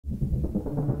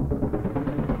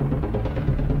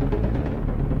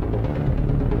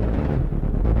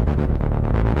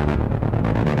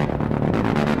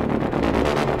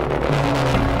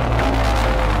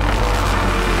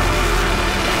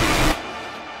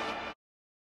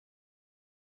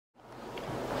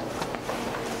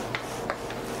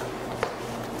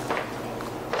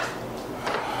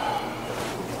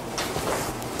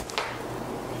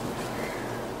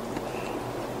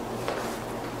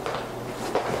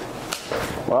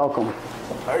Welcome.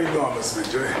 How you doing, Mr.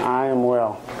 Jay? I am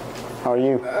well. How are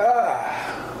you?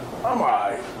 I'm all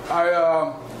right.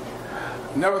 I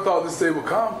never thought this day would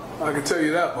come. I can tell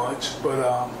you that much, but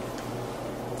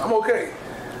I'm okay.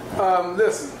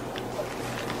 Listen,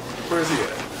 where's he at?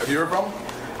 Have you heard from him?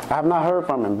 I have not heard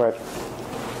from him, but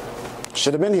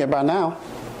should have been here by now.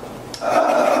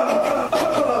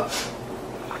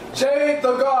 Jay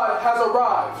the God has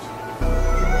arrived.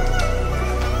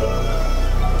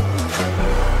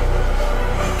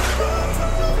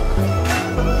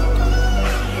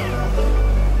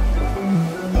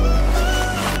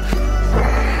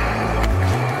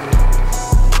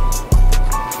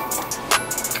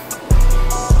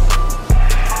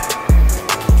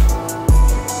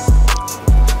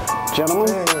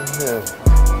 Gentlemen,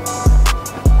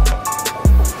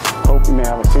 hope you may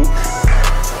have a seat.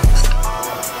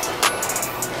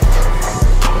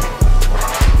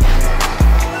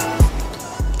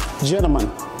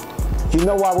 Gentlemen, you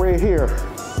know why we're here.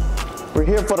 We're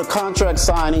here for the contract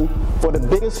signing for the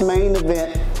biggest main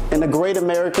event in the Great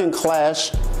American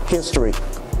Clash history,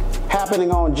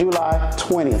 happening on July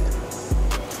 20th.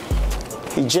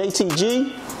 The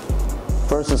JTG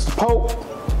versus the Pope.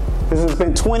 This has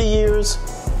been 20 years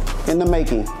in the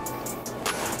making.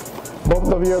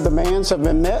 Both of your demands have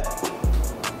been met.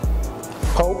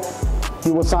 Pope,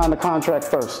 you will sign the contract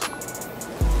first.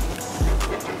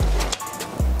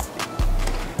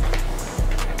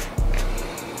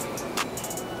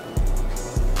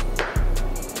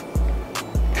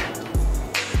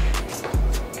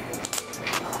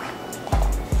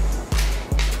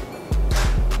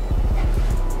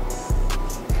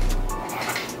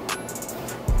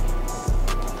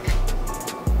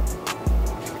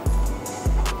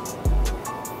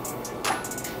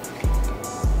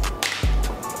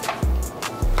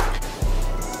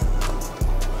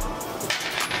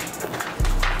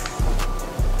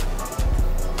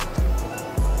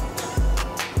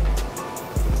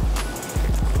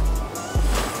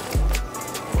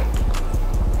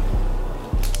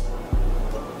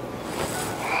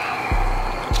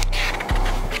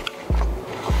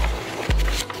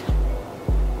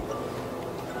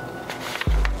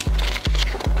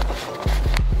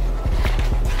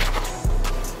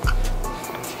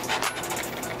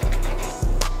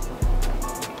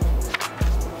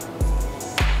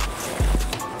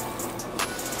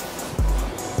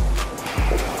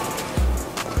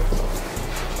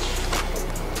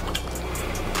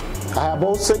 I have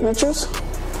both signatures.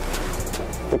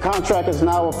 The contract is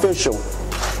now official.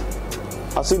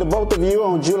 I'll see the both of you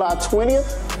on July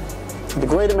 20th, the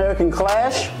Great American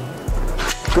Clash.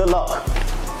 Good luck.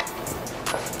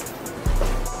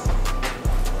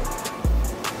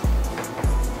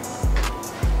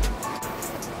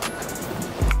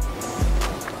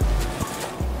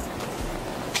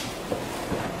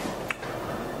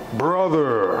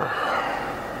 Brother.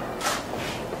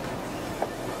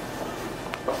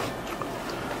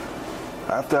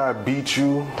 After I beat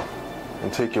you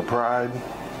and take your pride,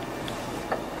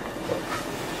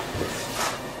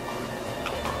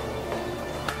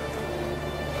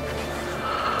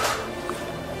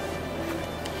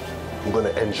 I'm gonna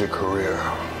end your career.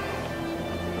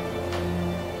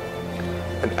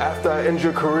 And after I end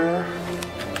your career,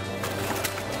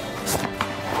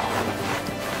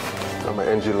 I'm gonna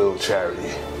end your little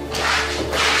charity.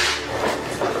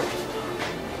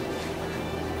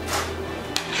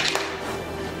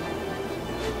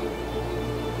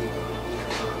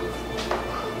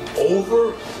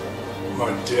 Over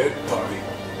my dead body.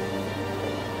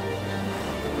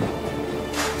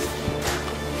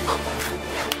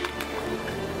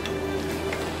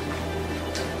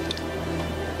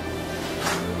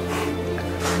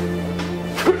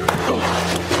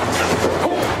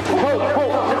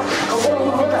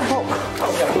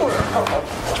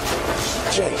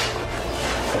 Jay.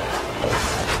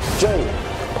 Jay.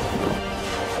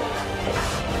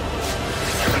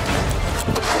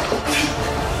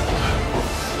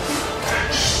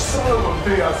 Son of a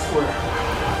bitch, I swear.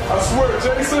 I swear,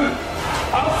 Jason.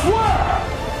 I swear.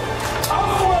 I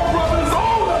swear, brother, it's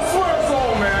on. I swear it's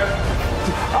on, man.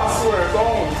 I swear it's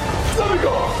on. Let me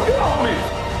go. Get off me.